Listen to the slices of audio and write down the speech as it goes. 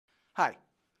Hi,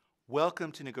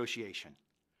 welcome to Negotiation.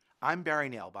 I'm Barry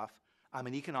Nailbuff. I'm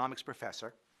an economics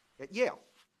professor at Yale.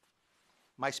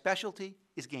 My specialty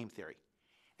is game theory,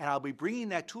 and I'll be bringing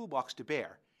that toolbox to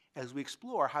bear as we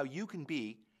explore how you can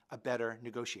be a better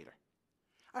negotiator.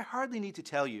 I hardly need to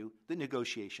tell you that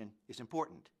negotiation is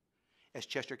important. As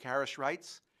Chester Karras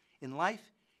writes, in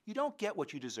life, you don't get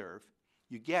what you deserve,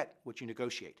 you get what you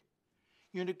negotiate.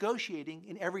 You're negotiating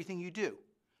in everything you do,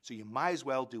 so you might as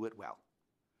well do it well.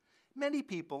 Many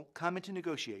people come into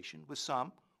negotiation with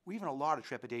some or even a lot of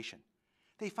trepidation.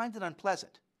 They find it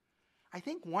unpleasant. I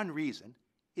think one reason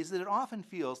is that it often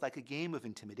feels like a game of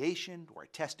intimidation or a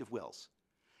test of wills.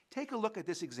 Take a look at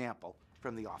this example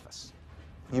from The Office.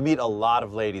 You meet a lot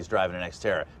of ladies driving an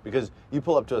Xterra because you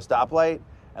pull up to a stoplight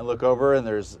and look over and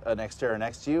there's an Xterra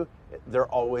next to you. They're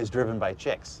always driven by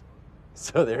chicks.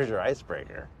 So there's your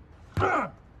icebreaker.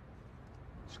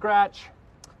 Scratch.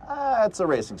 It's a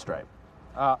racing stripe.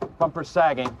 Bumper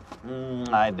sagging.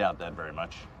 I doubt that very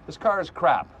much. This car is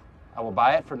crap. I will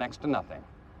buy it for next to nothing.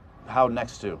 How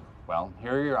next to? Well,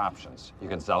 here are your options. You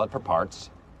can sell it for parts,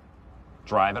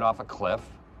 drive it off a cliff,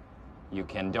 you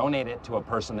can donate it to a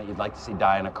person that you'd like to see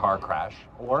die in a car crash,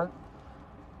 or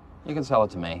you can sell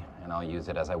it to me, and I'll use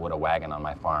it as I would a wagon on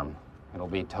my farm. It'll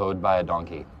be towed by a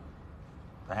donkey.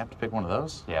 I have to pick one of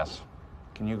those? Yes.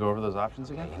 Can you go over those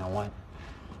options again? Hey, you know what?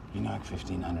 You knock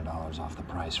 $1,500 off the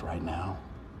price right now,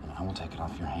 and I will take it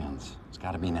off your hands. It's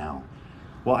got to be now.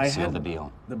 Well, I seal had the deal.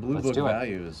 The blue Let's book do it.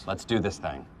 values. Let's do this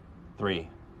thing. 3,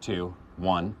 2,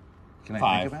 1. Can I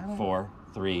 5, think about it? 4,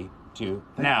 3, 2.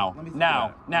 Let Now, me think now, about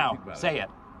it. now. Think about Say it. it.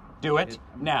 Do it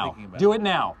I'm now. thinking about Do it. it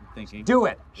now. I'm thinking. Do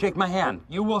it. Shake my hand.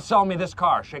 You will sell me this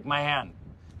car. Shake my hand.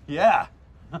 Yeah.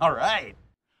 All right.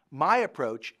 My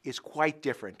approach is quite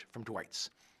different from Dwight's.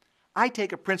 I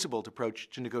take a principled approach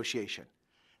to negotiation.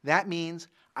 That means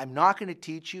I'm not going to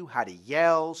teach you how to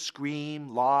yell,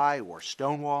 scream, lie, or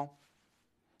stonewall.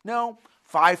 No,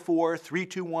 5, 4, 3,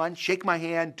 2, 1, shake my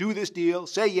hand, do this deal,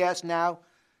 say yes now.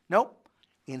 Nope.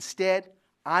 Instead,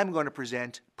 I'm going to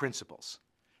present principles.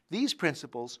 These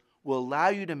principles will allow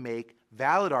you to make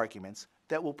valid arguments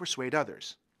that will persuade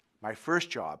others. My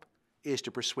first job is to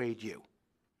persuade you.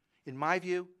 In my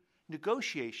view,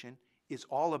 negotiation is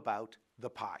all about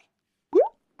the pie.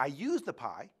 I use the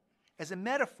pie as a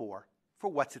metaphor for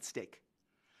what's at stake.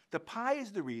 The pie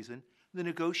is the reason the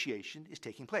negotiation is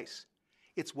taking place.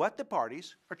 It's what the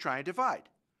parties are trying to divide.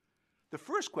 The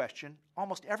first question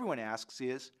almost everyone asks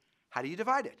is, how do you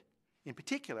divide it? In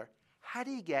particular, how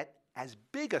do you get as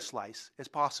big a slice as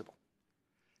possible?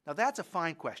 Now that's a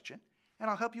fine question, and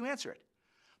I'll help you answer it.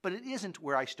 But it isn't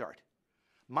where I start.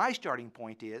 My starting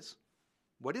point is,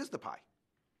 what is the pie?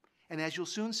 And as you'll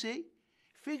soon see,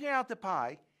 figuring out the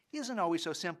pie isn't always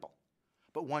so simple.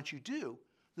 But once you do,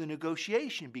 the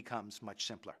negotiation becomes much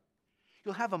simpler.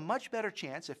 You'll have a much better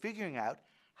chance of figuring out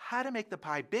how to make the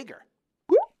pie bigger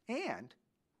and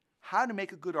how to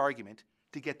make a good argument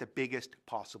to get the biggest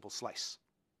possible slice.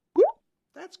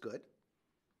 That's good.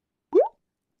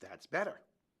 That's better.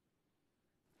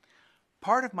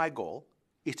 Part of my goal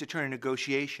is to turn a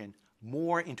negotiation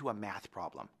more into a math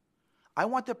problem. I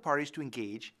want the parties to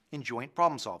engage in joint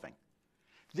problem solving.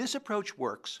 This approach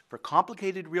works for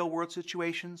complicated real-world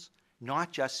situations,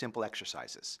 not just simple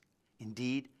exercises.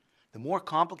 Indeed, the more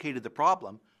complicated the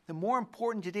problem, the more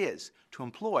important it is to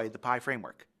employ the pie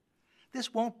framework.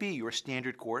 This won't be your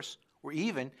standard course or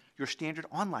even your standard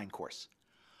online course.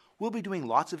 We'll be doing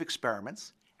lots of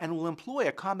experiments, and we'll employ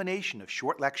a combination of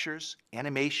short lectures,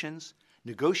 animations,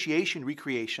 negotiation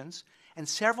recreations, and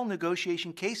several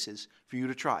negotiation cases for you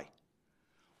to try.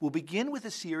 We'll begin with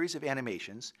a series of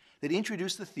animations that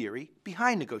introduce the theory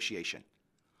behind negotiation.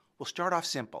 We'll start off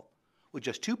simple, with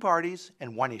just 2 parties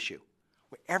and 1 issue,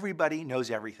 where everybody knows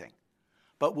everything.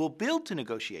 But we'll build to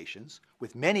negotiations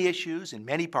with many issues and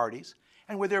many parties,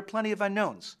 and where there are plenty of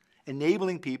unknowns,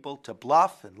 enabling people to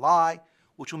bluff and lie,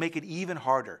 which will make it even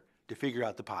harder to figure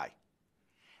out the pie.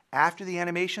 After the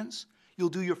animations, you'll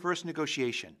do your first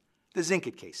negotiation, the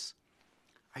Zinkit case.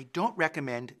 I don't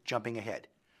recommend jumping ahead.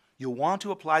 You'll want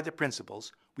to apply the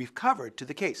principles we've covered to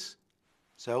the case.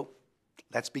 So,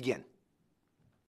 let's begin.